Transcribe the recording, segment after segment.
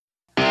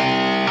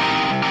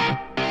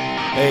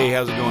Hey,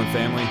 how's it going,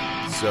 family?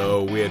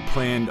 So we had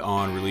planned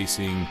on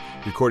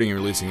recording and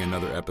releasing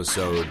another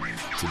episode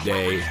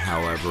today.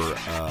 However,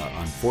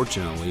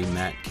 unfortunately,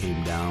 Matt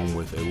came down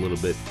with a little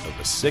bit of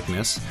a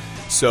sickness.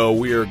 So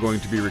we are going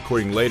to be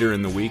recording later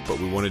in the week, but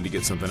we wanted to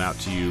get something out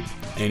to you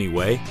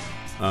anyway.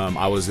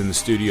 I was in the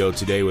studio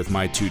today with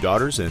my two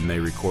daughters, and they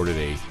recorded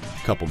a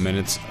couple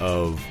minutes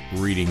of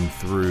reading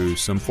through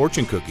some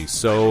fortune cookies.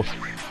 So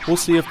we'll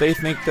see if they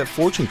think that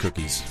fortune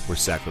cookies were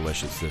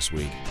sacrilegious this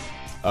week.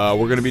 We're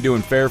going to be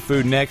doing fair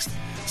food next.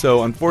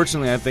 So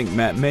unfortunately, I think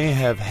Matt may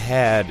have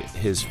had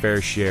his fair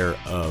share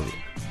of,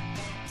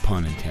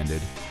 pun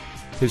intended,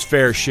 his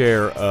fair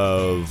share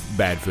of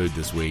bad food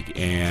this week,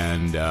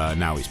 and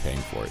now he's paying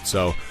for it.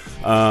 So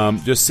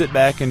just sit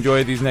back,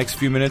 enjoy these next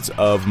few minutes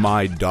of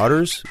my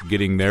daughters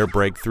getting their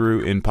breakthrough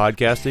in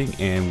podcasting,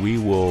 and we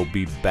will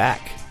be back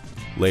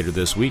later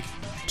this week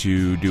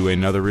to do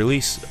another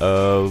release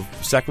of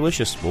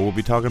Sacrilegious, where we'll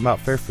be talking about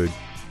fair food.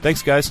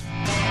 Thanks, guys.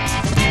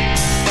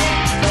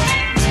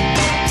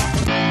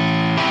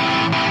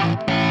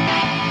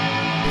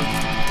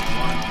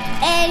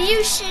 And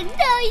you should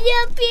know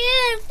you're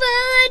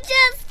beautiful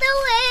just the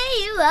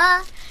way you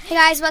are. Hey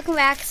guys, welcome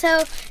back.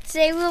 So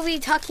today we'll be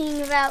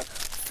talking about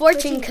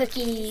fortune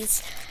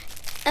cookies.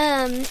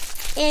 And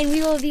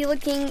we will be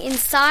looking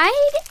inside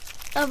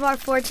of our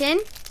fortune.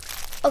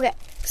 Okay,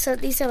 so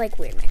these are like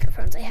weird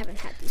microphones. I haven't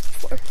had these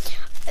before.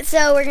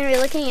 So we're going to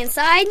be looking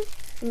inside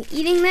and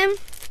eating them.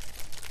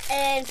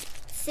 And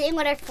seeing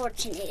what our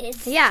fortune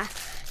is. Yeah.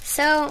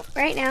 So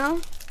right now,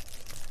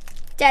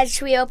 Dad,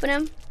 should we open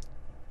them?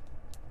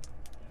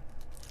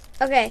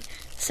 Okay,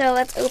 so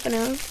let's open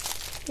them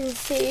and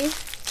see.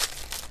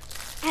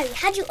 Abby,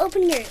 how'd you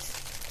open yours?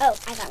 Oh,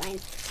 I got mine.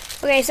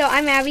 Okay, so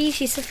I'm Abby,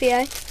 she's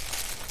Sophia.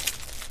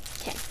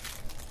 Okay.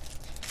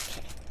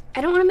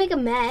 I don't want to make a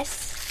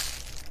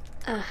mess.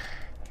 How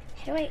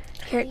do I...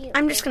 Here,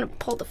 I'm just going to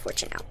pull the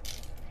fortune out.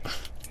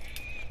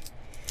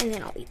 And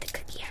then I'll eat the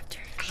cookie after.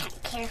 I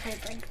don't care if I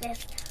break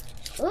this.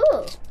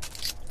 Ooh.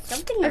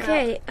 Something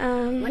okay,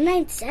 about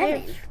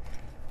 197.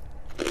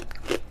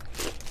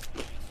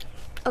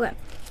 Okay.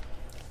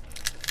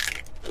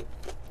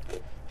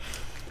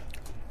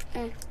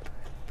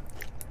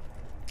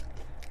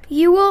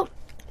 You will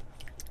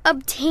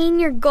obtain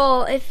your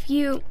goal if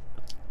you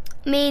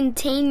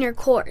maintain your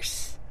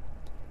course.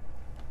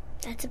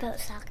 That's about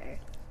soccer.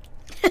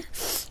 What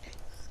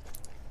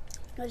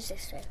does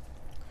this say?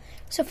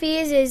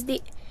 Sophia's is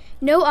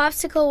no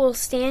obstacle will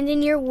stand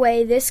in your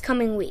way this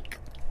coming week.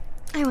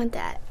 I want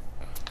that.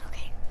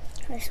 Okay.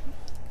 This one.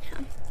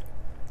 Yeah.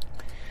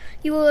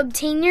 You will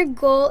obtain your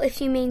goal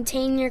if you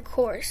maintain your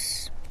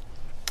course.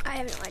 I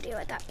have no idea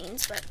what that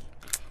means, but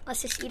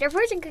let's just eat our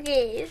fortune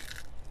cookies.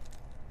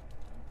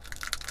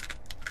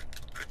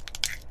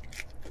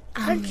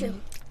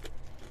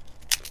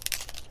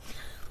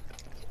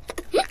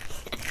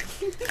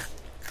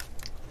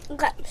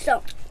 Okay,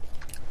 so.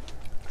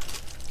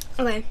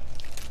 Okay.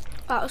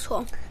 That was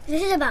cool.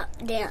 This is about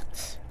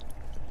dance.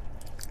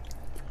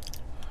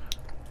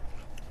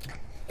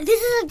 This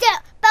is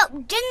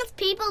about dance,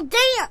 people.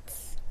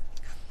 Dance!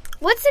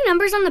 What's the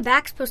numbers on the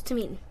back supposed to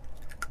mean?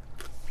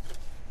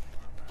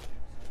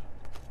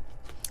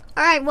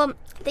 Alright, well,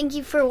 thank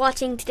you for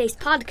watching today's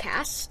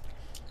podcast.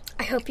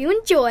 I hope you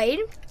enjoyed.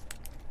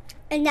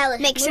 And now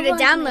let's make sure to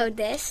download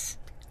this.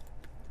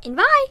 And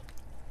bye.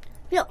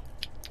 No,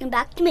 and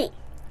back to me.